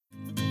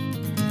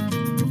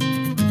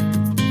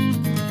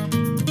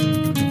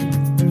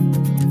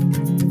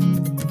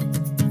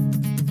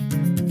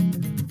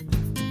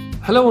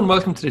Hello and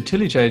welcome to the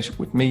Tillage Edge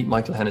with me,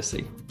 Michael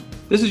Hennessy.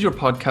 This is your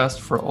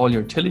podcast for all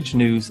your tillage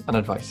news and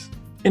advice.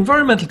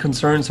 Environmental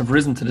concerns have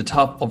risen to the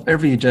top of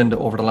every agenda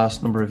over the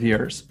last number of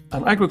years,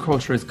 and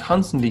agriculture is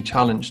constantly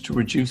challenged to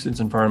reduce its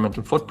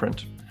environmental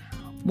footprint.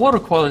 Water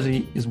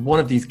quality is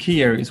one of these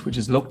key areas which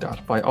is looked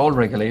at by all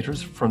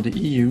regulators, from the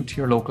EU to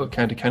your local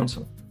county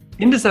council.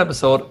 In this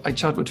episode, I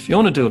chat with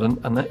Fiona Doolan,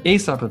 an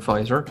ASSAP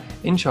advisor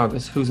in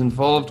Teagasc who's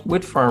involved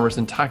with farmers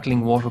in tackling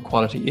water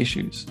quality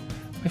issues.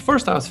 I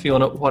first asked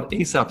Fiona what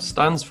ASSAP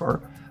stands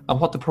for and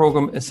what the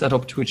programme is set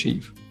up to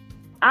achieve.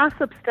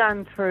 ASSAP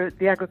stands for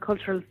the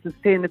Agricultural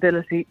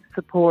Sustainability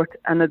Support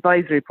and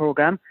Advisory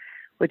Programme,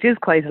 which is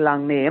quite a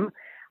long name.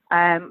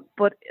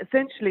 But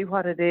essentially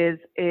what it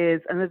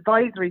is an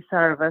advisory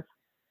service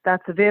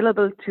that's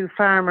available to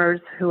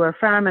farmers who are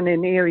farming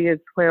in areas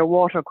where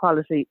water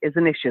quality is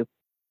an issue.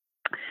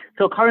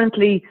 So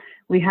currently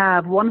we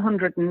have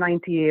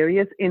 190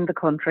 areas in the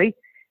country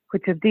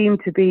which are deemed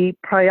to be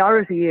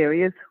priority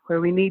areas where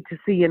we need to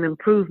see an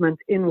improvement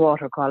in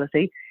water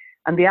quality.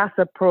 And the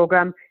ASSAP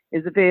programme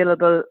is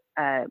available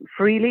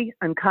freely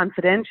and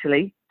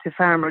confidentially to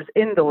farmers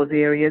in those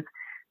areas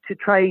to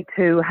try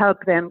to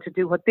help them to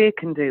do what they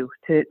can do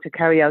to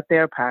carry out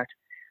their part.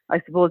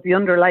 I suppose the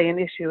underlying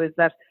issue is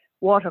that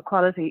water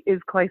quality is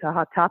quite a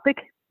hot topic.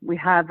 We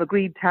have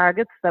agreed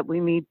targets that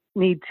we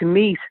need to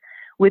meet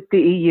with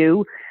the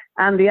EU,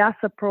 and the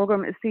ASSAP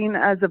programme is seen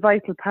as a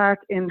vital part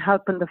in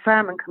helping the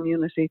farming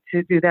community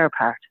to do their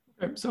part.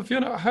 So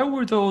Fiona, how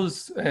were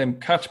those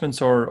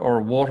catchments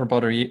or water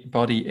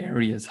body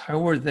areas, how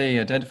were they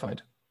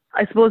identified?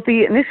 I suppose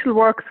the initial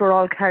works were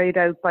all carried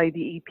out by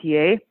the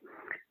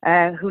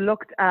EPA, who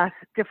looked at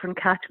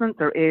different catchments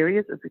or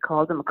areas, as we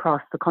call them,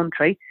 across the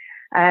country,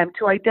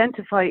 to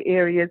identify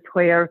areas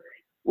where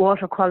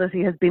water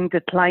quality has been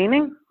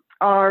declining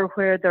or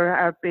where there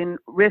have been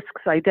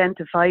risks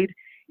identified,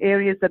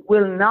 areas that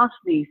will not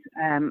meet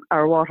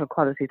our water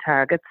quality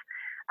targets.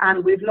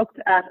 And we've looked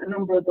at a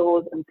number of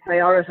those and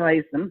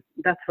prioritised them.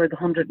 That's where the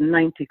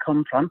 190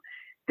 come from.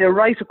 They're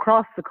right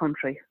across the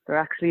country. They're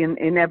actually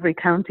in every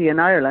county in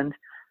Ireland,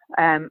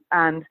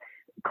 and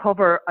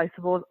cover, I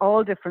suppose,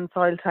 all different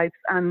soil types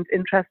and,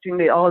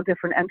 interestingly, all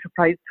different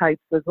enterprise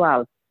types as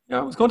well. Yeah,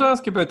 I was going to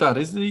ask you about that.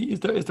 Is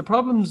the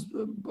problems,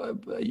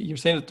 you're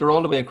saying that they're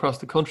all the way across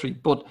the country,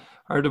 but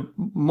are they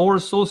more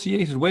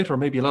associated with, or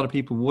maybe a lot of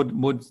people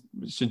would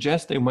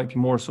suggest they might be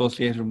more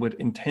associated with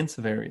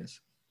intensive areas?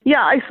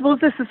 Yeah, I suppose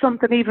this is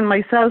something even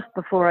myself,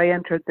 before I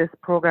entered this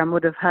programme,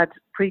 would have had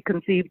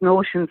preconceived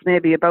notions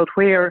maybe about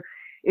where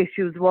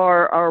issues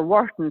were or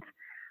weren't.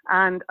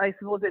 And I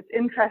suppose it's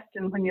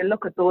interesting when you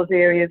look at those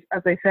areas,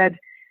 as I said,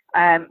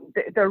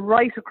 they're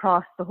right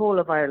across the whole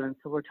of Ireland.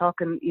 So we're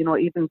talking,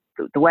 even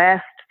the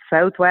west,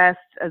 southwest,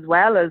 as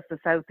well as the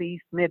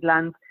southeast,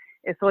 Midlands.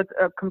 So it's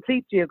a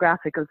complete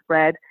geographical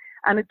spread,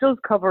 and it does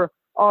cover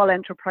all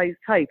enterprise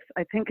types.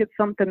 I think it's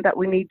something that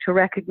we need to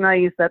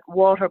recognise, that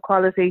water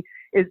quality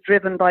is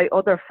driven by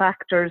other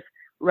factors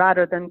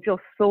rather than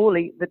just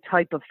solely the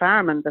type of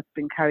farming that's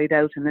been carried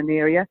out in an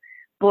area,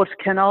 but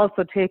can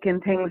also take in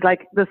things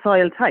like the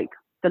soil type,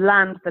 the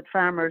land that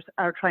farmers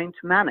are trying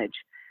to manage.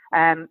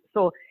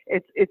 So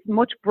it's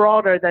much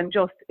broader than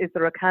just, is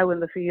there a cow in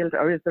the field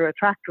or is there a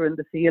tractor in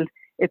the field?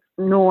 It's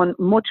known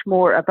much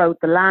more about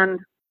the land,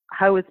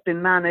 how it's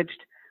been managed,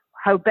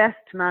 how best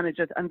to manage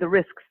it, and the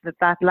risks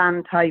that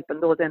land type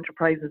and those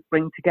enterprises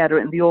bring together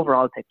in the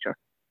overall picture.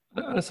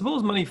 And I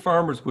suppose many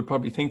farmers would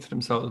probably think to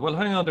themselves, well,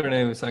 hang on there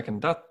now a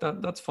second,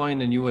 that's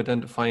fine, and you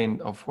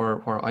identifying of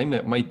where I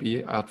might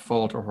be at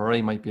fault or where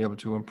I might be able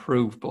to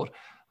improve, but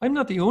I'm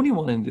not the only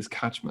one in this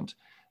catchment.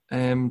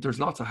 There's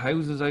lots of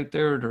houses out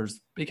there,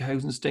 there's big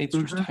housing estates,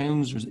 there's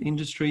towns, there's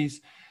industries.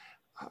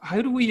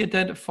 How do we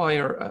identify,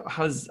 or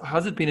has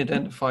it been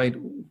identified,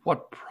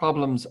 what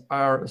problems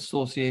are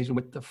associated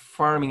with the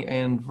farming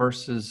end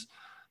versus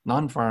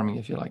non-farming,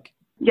 if you like?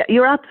 Yeah,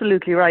 you're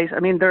absolutely right. I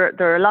mean, there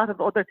are a lot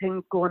of other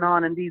things going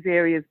on in these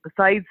areas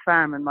besides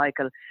farming,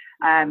 Michael.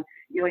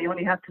 You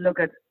only have to look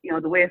at, the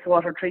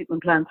wastewater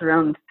treatment plants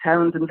around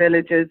towns and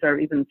villages, or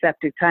even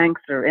septic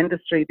tanks or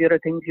industry, the other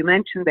things you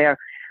mentioned there.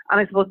 And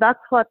I suppose that's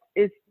what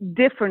is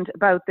different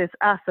about this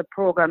ASSAP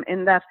programme,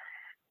 in that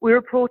we're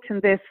approaching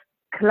this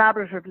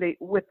collaboratively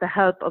with the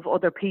help of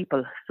other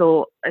people.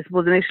 So I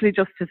suppose initially,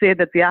 just to say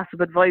that the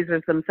ASSAP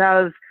advisors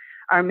themselves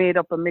are made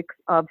up a mix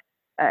of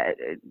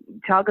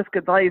Teagasc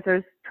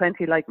advisors,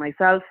 20 like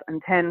myself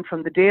and 10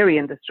 from the dairy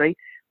industry,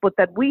 but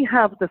that we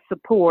have the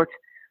support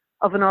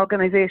of an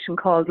organisation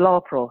called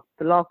LawPro,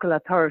 the Local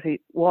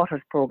Authority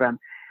Waters Programme.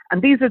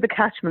 And these are the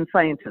catchment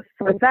scientists.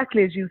 So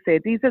exactly as you say,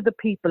 these are the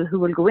people who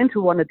will go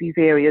into one of these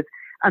areas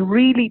and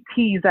really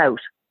tease out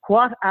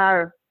what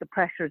are the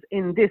pressures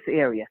in this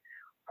area.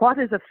 What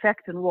is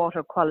affecting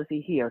water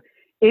quality here?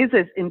 Is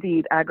it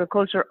indeed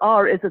agriculture,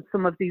 or is it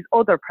some of these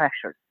other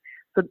pressures?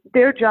 So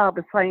their job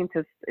as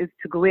scientists is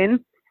to go in,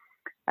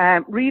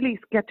 really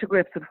get to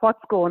grips with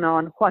what's going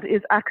on, what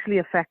is actually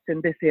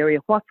affecting this area,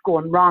 what's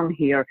going wrong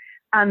here.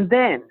 And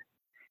then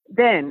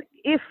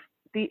if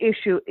the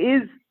issue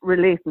is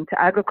relating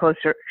to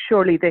agriculture,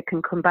 surely they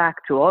can come back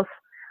to us.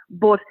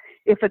 But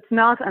if it's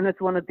not, and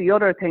it's one of the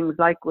other things,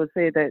 like we'll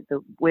say the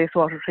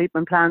wastewater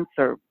treatment plants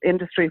or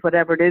industry,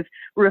 whatever it is,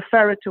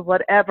 refer it to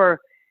whatever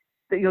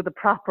the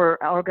proper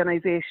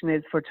organisation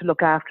is to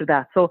look after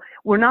that. So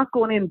we're not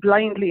going in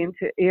blindly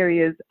into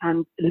areas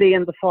and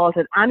laying the fault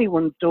at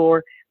anyone's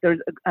door. There's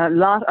a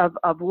lot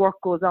of work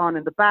goes on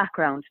in the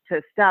background to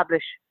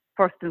establish,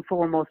 first and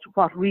foremost,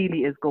 what really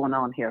is going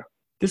on here.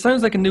 This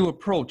sounds like a new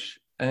approach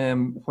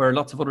where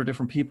lots of other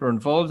different people are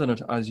involved in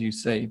it, as you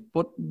say.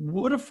 But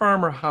would a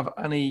farmer have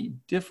any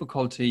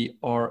difficulty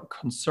or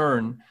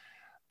concern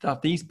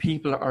that these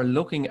people are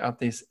looking at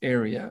this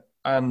area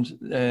and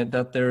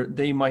that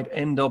they might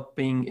end up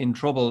being in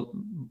trouble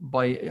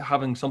by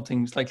having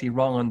something slightly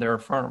wrong on their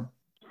farm?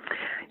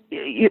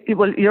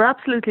 Well, you're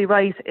absolutely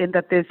right in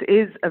that this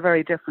is a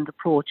very different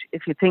approach.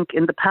 If you think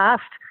in the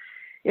past,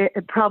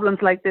 problems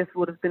like this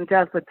would have been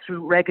dealt with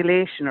through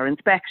regulation or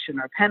inspection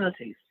or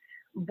penalties.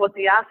 But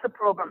the ASSAP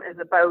program is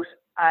about,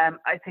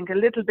 I think, a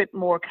little bit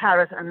more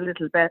carrot and a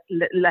little bit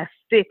less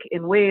stick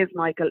in ways,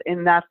 Michael,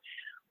 in that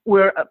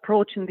we're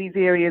approaching these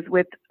areas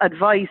with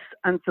advice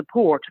and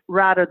support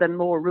rather than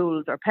more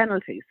rules or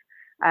penalties.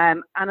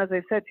 And as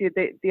I said to you,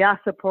 the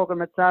ASSAP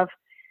program itself,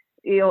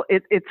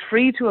 it's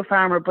free to a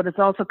farmer, but it's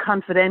also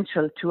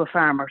confidential to a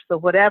farmer. So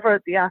whatever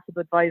the ASSAP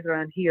advisor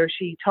and he or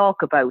she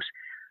talk about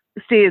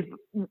stays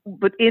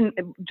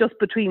just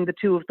between the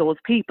two of those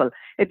people.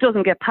 It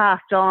doesn't get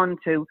passed on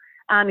to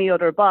any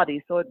other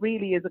body. So it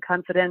really is a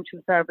confidential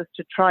service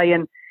to try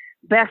and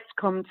best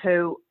come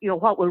to,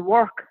 what will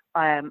work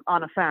on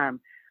a farm.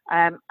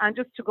 And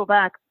just to go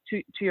back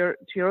to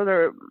your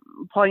other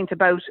point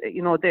about,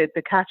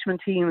 the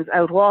catchment teams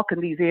out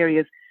walking these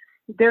areas,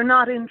 they're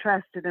not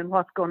interested in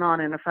what's going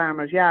on in a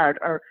farmer's yard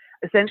or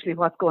essentially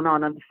what's going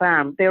on the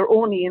farm. They're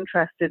only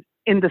interested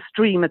in the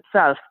stream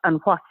itself and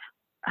what's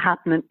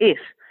happening it.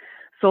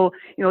 So,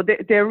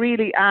 they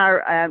really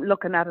are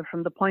looking at it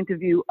from the point of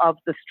view of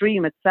the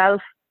stream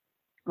itself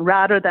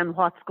rather than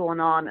what's going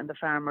on in the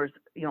farmer's,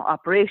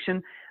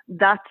 operation.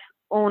 That's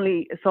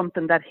only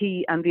something that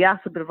he and the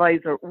ASSAP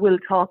advisor will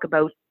talk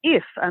about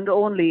if and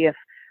only if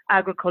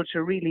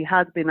agriculture really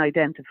has been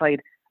identified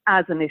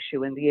as an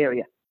issue in the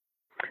area.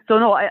 So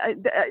no, I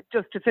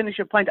just to finish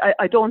your point,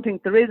 I don't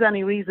think there is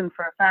any reason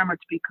for a farmer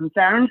to be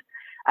concerned.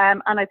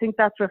 And I think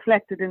that's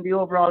reflected in the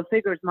overall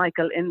figures,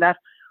 Michael, in that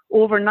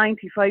over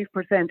 95%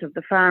 of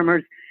the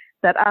farmers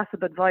that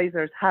ASSAP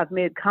advisors have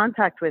made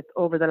contact with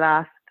over the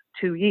last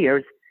 2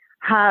 years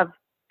have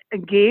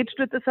engaged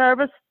with the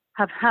service,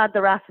 have had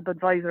their ASSAP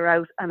advisor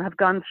out and have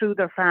gone through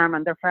their farm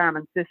and their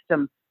farming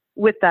system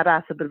with that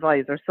ASSAP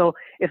advisor. So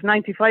if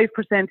 95%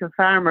 of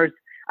farmers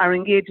are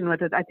engaging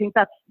with it, I think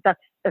that's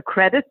a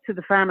credit to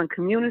the farming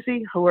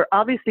community who are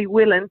obviously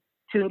willing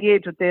to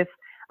engage with this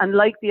and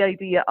like the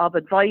idea of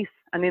advice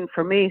and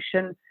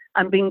information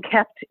and being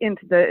kept in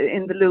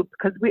the loop,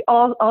 because we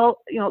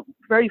all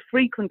very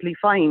frequently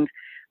find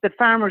that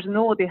farmers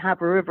know they have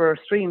a river or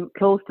stream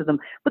close to them,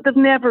 but they've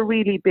never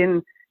really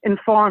been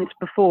informed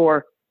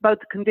before about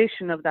the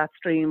condition of that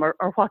stream or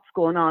what's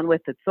going on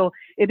with it. So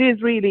it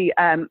is really,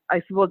 I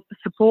suppose,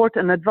 support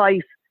and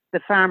advice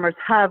that farmers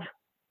have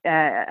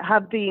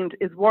deemed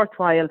is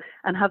worthwhile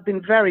and have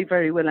been very,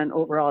 very willing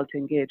overall to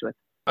engage with.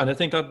 And I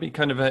think that'd be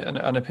kind of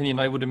an opinion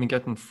I would have been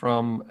getting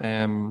from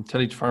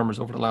tillage farmers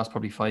over the last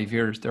probably 5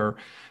 years. Their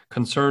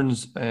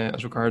concerns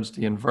as regards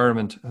the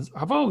environment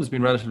have always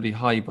been relatively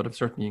high, but have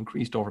certainly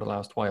increased over the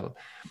last while.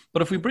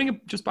 But if we bring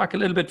it just back a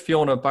little bit,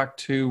 Fiona, back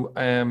to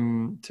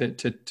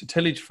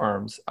tillage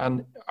farms,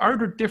 and are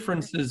there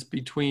differences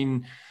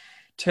between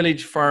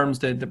tillage farms,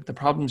 the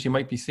problems you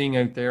might be seeing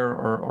out there,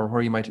 or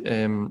where you might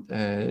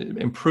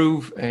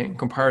improve in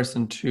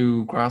comparison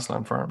to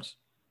grassland farms?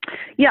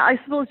 Yeah, I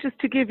suppose just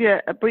to give you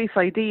a brief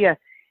idea,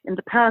 in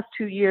the past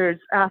 2 years,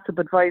 ASSAP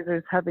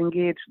advisors have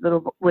engaged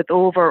with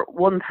over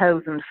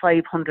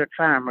 1,500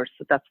 farmers.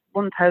 So that's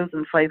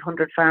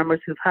 1,500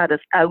 farmers who've had us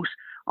out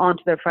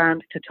onto their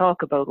farms to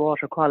talk about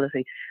water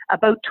quality.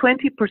 About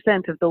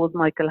 20% of those,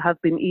 Michael,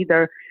 have been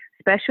either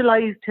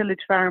specialised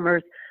tillage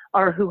farmers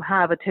or who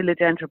have a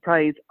tillage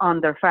enterprise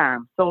on their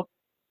farm. So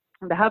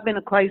there have been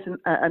quite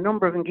a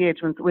number of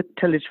engagements with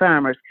tillage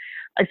farmers.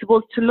 I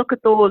suppose to look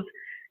at those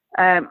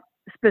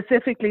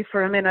specifically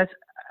for a minute,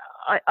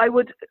 I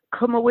would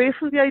come away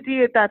from the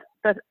idea that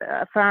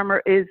a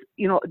farmer is,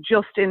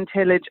 just in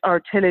tillage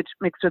or tillage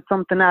mixed with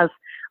something else.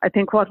 I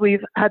think what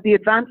we've had the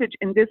advantage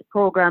in this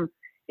programme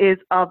is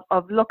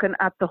of looking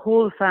at the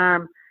whole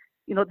farm,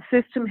 the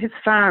system he's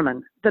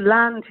farming, the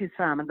land he's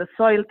farming, the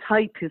soil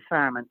type he's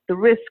farming, the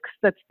risks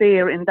that's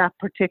there in that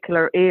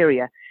particular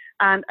area.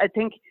 And I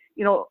think,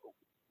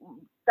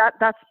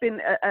 that's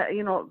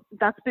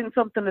been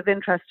something of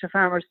interest to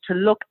farmers to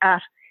look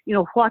at,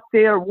 what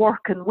they're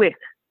working with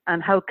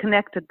and how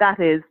connected that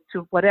is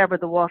to whatever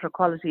the water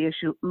quality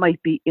issue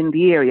might be in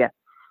the area.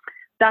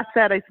 That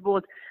said, I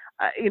suppose,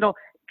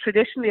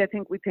 traditionally I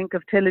think we think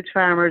of tillage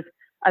farmers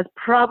as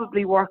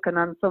probably working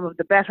on some of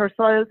the better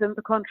soils in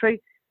the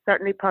country,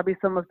 certainly probably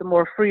some of the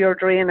more freer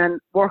drain and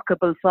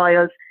workable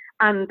soils,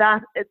 and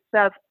that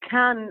itself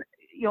can,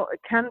 it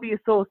can be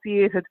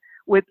associated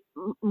with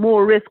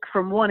more risk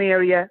from one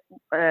area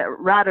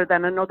rather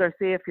than another.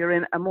 Say if you're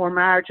in a more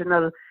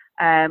marginal,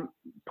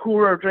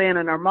 poorer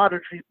draining or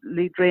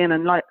moderately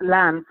draining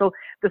land. So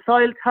the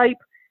soil type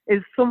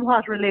is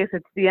somewhat related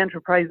to the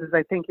enterprises,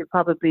 I think you'll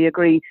probably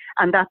agree,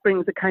 and that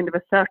brings a kind of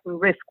a certain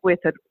risk with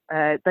it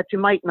that you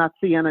might not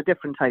see on a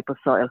different type of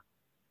soil.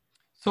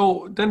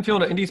 So then,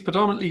 Fiona, in these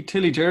predominantly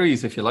tillage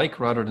areas, if you like,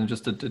 rather than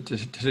just a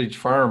tillage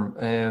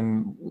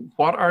farm,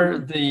 what are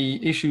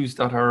the issues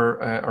that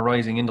are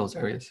arising in those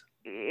areas?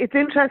 It's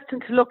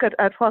interesting to look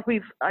at what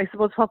we've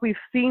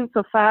seen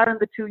so far in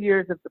the 2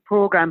 years of the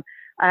programme.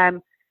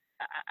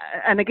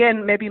 And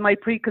again, maybe my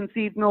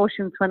preconceived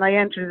notions when I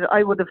entered it,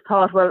 I would have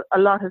thought, well, a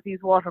lot of these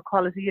water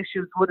quality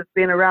issues would have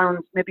been around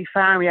maybe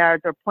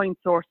farmyards or point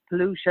source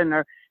pollution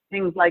or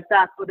things like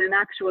that. But in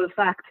actual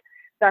fact,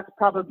 that's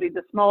probably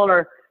the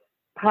smaller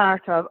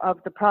part of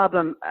the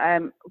problem.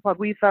 What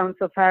we found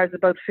so far is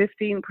about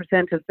 15%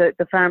 of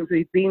the farms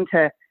we've been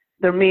to,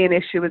 their main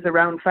issue is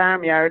around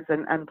farmyards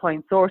and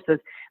point sources.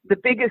 The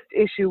biggest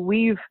issue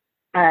we've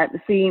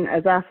seen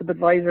as ASSAP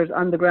advisors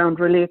on the ground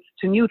relates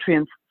to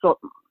nutrients. So,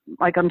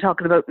 like I'm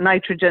talking about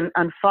nitrogen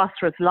and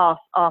phosphorus loss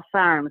off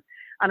farms.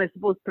 And I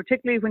suppose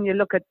particularly when you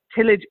look at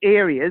tillage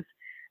areas,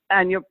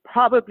 and you're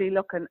probably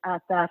looking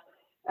at that,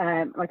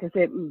 like I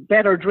say,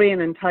 better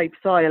draining type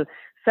soil.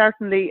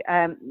 Certainly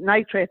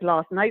nitrate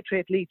loss,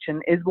 nitrate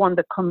leaching is one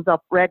that comes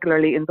up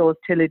regularly in those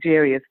tillage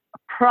areas.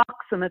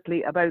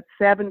 Approximately about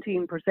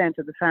 17%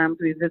 of the farms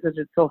we've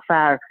visited so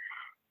far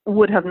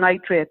would have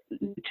nitrate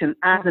leaching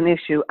as an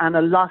issue, and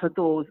a lot of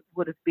those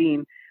would have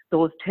been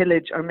those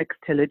tillage or mixed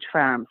tillage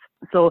farms.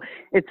 So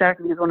it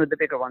certainly is one of the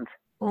bigger ones.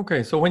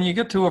 Okay, so when you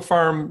get to a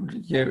farm,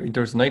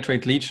 there's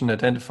nitrate leaching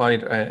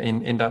identified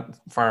in that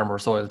farm or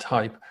soil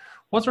type.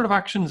 What sort of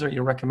actions are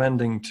you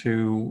recommending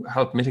to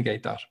help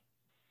mitigate that?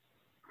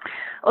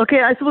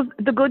 Okay, I suppose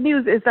the good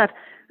news is that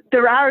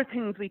there are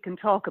things we can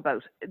talk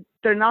about.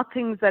 They're not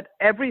things that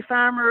every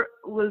farmer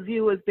will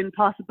view as being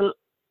possible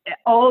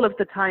all of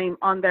the time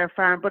on their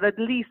farm, but at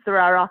least there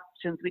are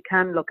options we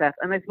can look at.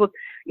 And I suppose,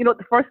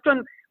 the first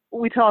one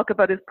we talk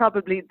about is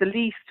probably the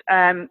least,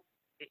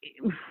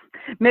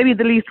 maybe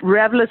the least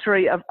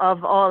revelatory of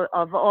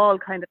all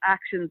kind of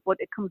actions, but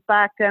it comes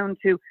back down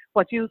to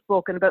what you've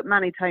spoken about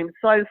many times: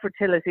 soil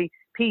fertility,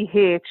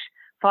 pH,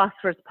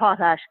 phosphorus,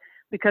 potash.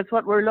 Because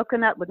what we're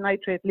looking at with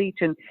nitrate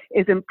leaching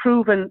is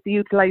improving the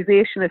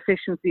utilisation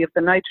efficiency of the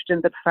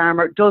nitrogen that the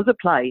farmer does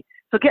apply.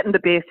 So getting the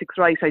basics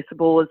right, I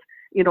suppose,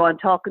 and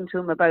talking to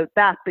him about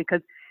that, because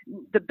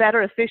the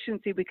better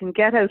efficiency we can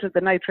get out of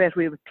the nitrate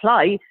we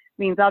apply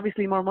means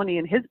obviously more money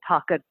in his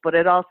pocket, but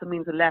it also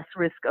means a less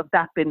risk of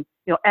that being,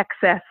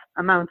 excess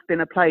amounts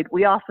being applied.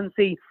 We often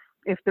see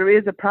if there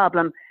is a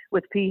problem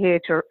with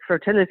pH or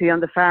fertility on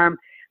the farm,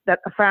 that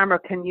a farmer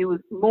can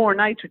use more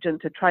nitrogen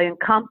to try and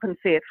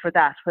compensate for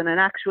that, when in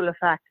actual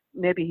fact,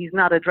 maybe he's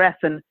not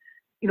addressing,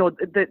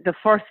 the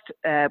first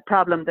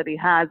problem that he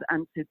has,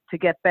 and to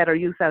get better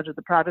use out of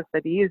the product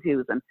that he is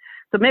using.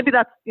 So maybe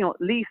that's,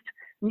 least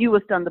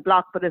newest on the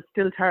block, but it's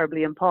still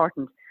terribly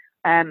important.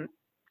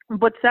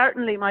 But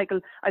certainly, Michael,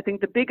 I think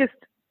the biggest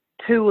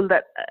tool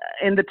that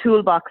in the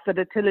toolbox that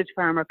a tillage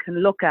farmer can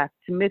look at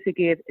to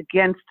mitigate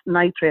against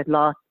nitrate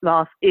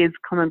loss is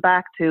coming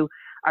back to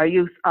our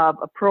use of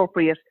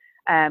appropriate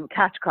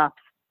catch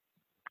crops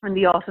in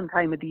the autumn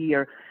time of the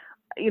year.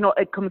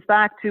 It comes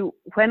back to,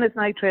 when is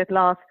nitrate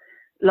lost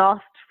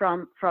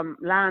from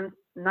land?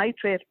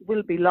 Nitrate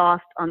will be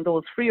lost on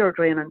those freer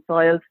draining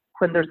soils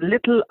when there's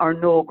little or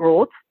no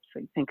growth. So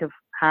you think of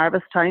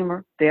harvest time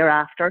or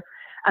thereafter,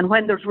 and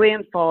when there's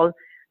rainfall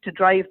to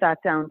drive that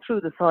down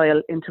through the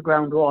soil into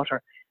groundwater.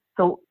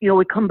 So,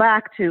 we come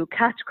back to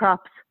catch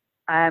crops,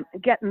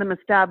 getting them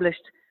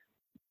established.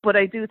 But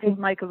I do think,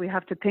 Michael, we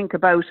have to think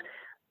about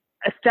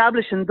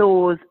establishing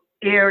those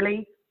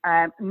early,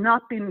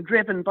 not being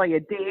driven by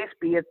a date,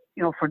 be it,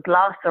 for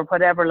gloss or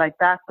whatever like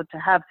that, but to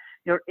have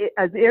your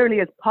as early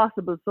as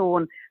possible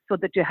sown, so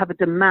that you have a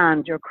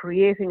demand. You're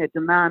creating a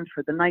demand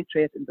for the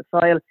nitrate in the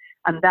soil,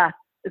 and that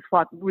is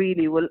what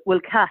really will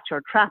catch or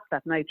trap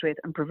that nitrate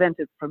and prevent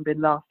it from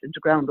being lost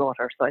into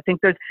groundwater. So I think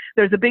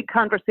there's a big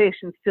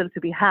conversation still to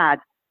be had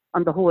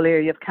on the whole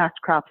area of catch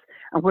crops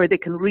and where they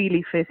can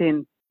really fit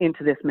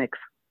into this mix.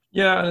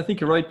 Yeah, and I think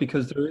you're right,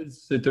 because there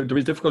is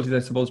difficulties, I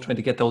suppose, trying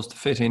to get those to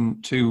fit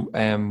into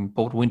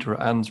both winter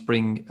and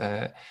spring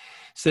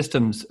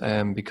systems,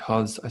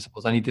 because I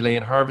suppose any delay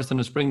in harvest in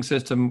the spring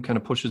system kind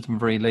of pushes them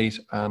very late,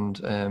 and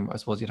I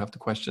suppose you'd have to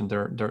question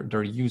their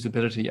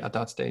usability at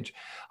that stage.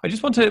 I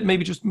just want to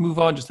maybe just move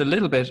on just a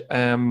little bit.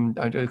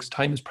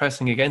 Time is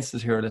pressing against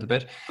us here a little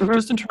bit. Mm-hmm.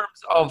 Just in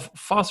terms of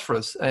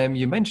phosphorus,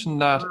 you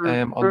mentioned that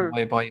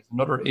on by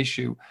another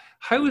issue.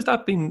 How has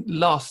that been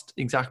lost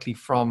exactly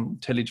from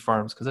tillage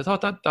farms? Because I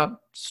thought that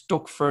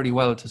stuck fairly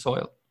well to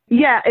soil.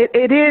 Yeah,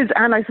 it is,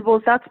 and I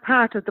suppose that's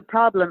part of the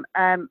problem.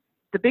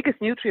 The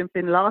biggest nutrient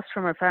being lost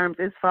from our farms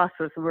is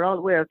phosphorus, and we're all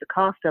aware of the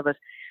cost of it.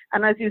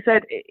 And as you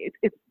said,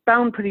 it's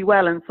bound pretty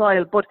well in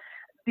soil, but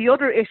The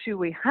other issue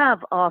we have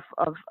off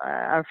of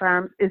our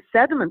farms is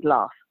sediment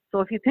loss. So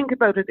if you think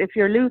about it, if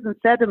you're losing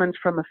sediment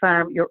from a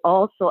farm, you're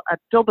also at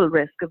double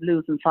risk of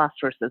losing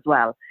phosphorus as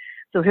well.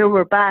 So here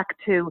we're back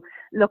to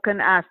looking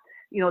at,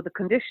 the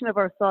condition of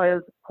our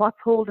soils, what's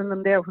holding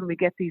them there when we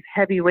get these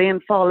heavy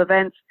rainfall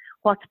events,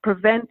 what's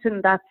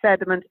preventing that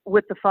sediment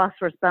with the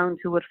phosphorus bound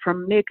to it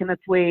from making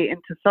its way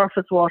into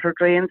surface water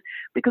drains.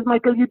 Because,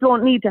 Michael, you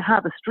don't need to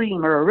have a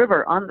stream or a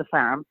river on the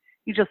farm.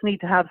 You just need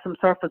to have some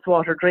surface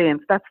water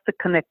drains. That's the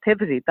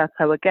connectivity. That's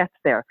how it gets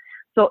there.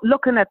 So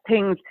looking at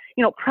things,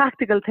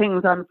 practical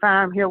things on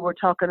farm here, we're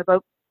talking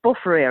about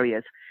buffer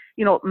areas,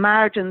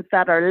 margins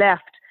that are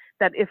left,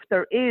 that if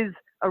there is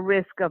a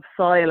risk of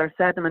soil or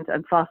sediment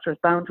and phosphorus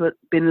bound to it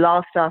being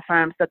lost off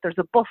farms, that there's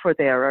a buffer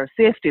there or a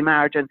safety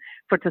margin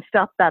to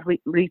stop that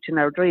reaching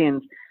our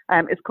drains.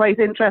 It's quite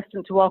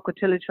interesting to walk with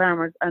tillage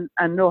farmers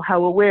and know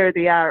how aware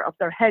they are of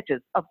their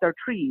hedges, of their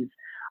trees,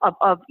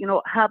 of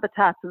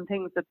habitats and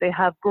things that they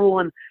have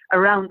grown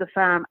around the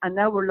farm. And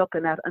now we're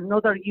looking at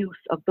another use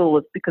of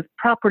those, because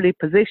properly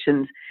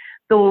positioned,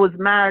 those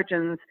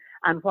margins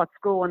and what's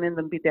growing in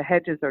them, be they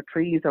hedges or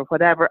trees or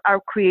whatever, are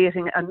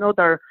creating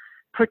another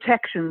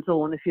protection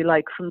zone, if you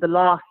like, from the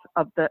loss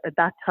of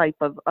that type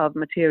of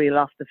material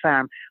off the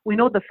farm. We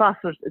know the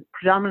phosphorus is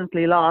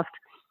predominantly lost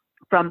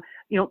from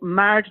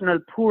marginal,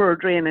 poor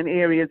draining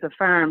areas of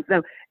farms.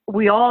 Now,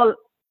 we all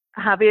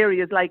have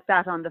areas like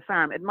that on the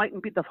farm. It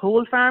mightn't be the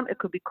whole farm, it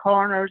could be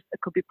corners, it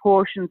could be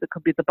portions, it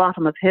could be the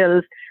bottom of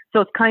hills.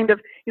 So it's kind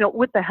of,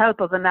 with the help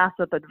of an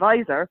ASSAP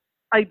advisor,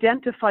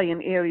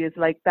 identifying areas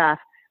like that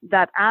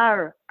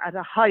are at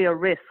a higher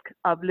risk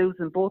of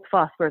losing both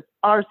phosphorus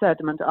or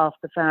sediment off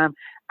the farm,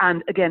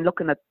 and again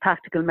looking at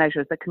practical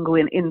measures that can go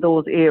in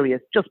those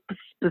areas, just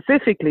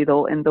specifically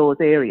though in those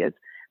areas,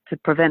 to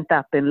prevent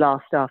that being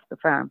lost off the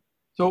farm.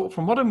 So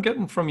from what I'm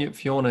getting from you,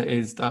 Fiona,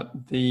 is that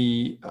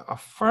a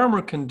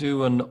farmer can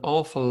do an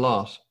awful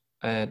lot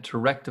to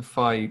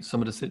rectify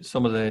some of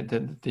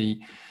the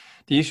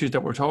issues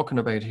that we're talking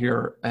about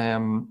here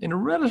in a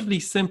relatively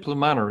simple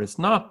manner. It's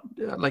not,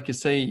 like you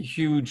say,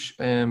 huge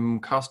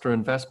cost or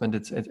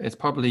investment. It's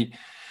probably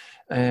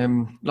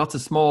lots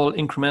of small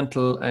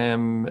incremental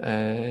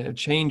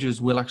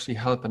changes will actually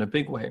help in a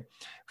big way.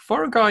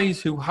 For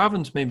guys who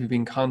haven't maybe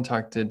been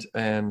contacted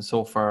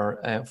so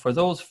far, for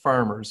those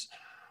farmers,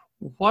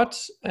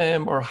 what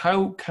or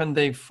how can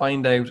they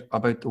find out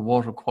about the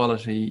water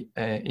quality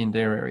in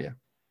their area?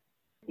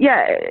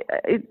 Yeah,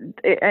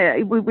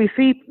 we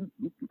see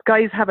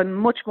guys having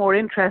much more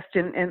interest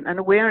in and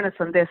awareness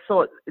on this.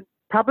 So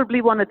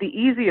probably one of the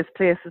easiest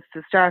places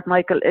to start,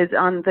 Michael, is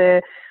on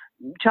the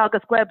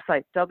Teagasc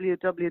website,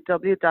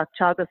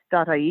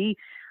 www.teagasc.ie.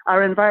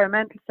 Our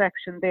environmental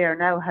section there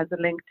now has a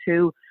link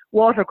to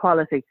water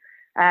quality.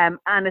 And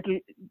it'll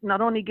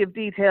not only give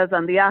details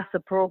on the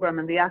ASSAP programme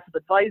and the ASSAP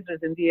advisors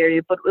in the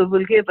area, but it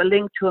will give a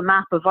link to a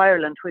map of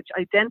Ireland which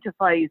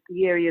identifies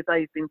the areas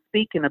I've been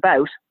speaking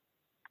about.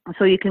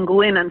 So you can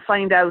go in and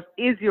find out,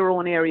 is your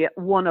own area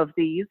one of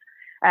these?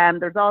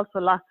 There's also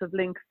lots of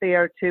links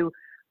there to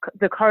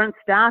the current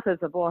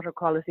status of water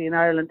quality in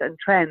Ireland and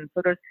trends.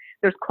 So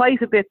there's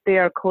quite a bit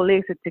there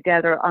collated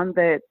together on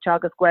the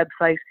Teagasc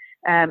website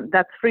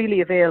that's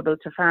freely available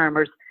to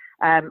farmers.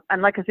 And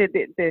like I said,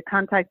 the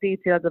contact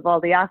details of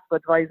all the ASSAP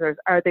advisors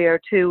are there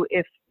too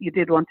if you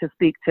did want to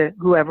speak to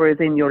whoever is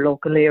in your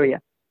local area.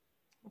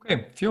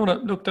 Okay, Fiona,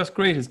 look, that's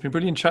great. It's been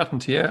brilliant chatting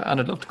to you, and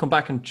I'd love to come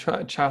back and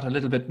chat a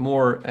little bit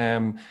more,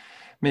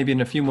 maybe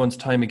in a few months'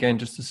 time again,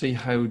 just to see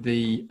how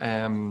the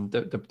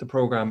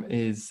program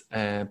is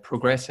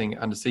progressing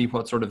and to see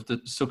what sort of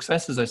the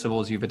successes, I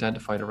suppose, you've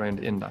identified around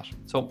in that.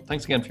 So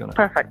thanks again, Fiona.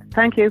 Perfect.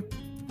 Thank you.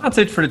 That's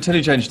it for the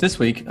Tillage Edge this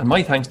week, and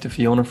my thanks to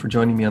Fiona for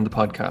joining me on the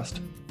podcast.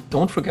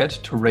 Don't forget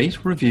to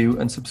rate, review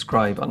and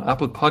subscribe on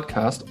Apple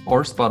Podcast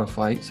or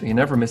Spotify so you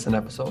never miss an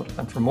episode.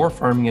 And for more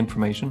farming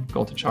information,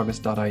 go to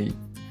teagasc.ie.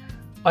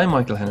 I'm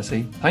Michael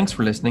Hennessy. Thanks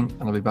for listening,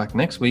 and I'll be back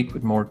next week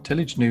with more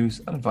tillage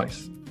news and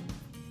advice.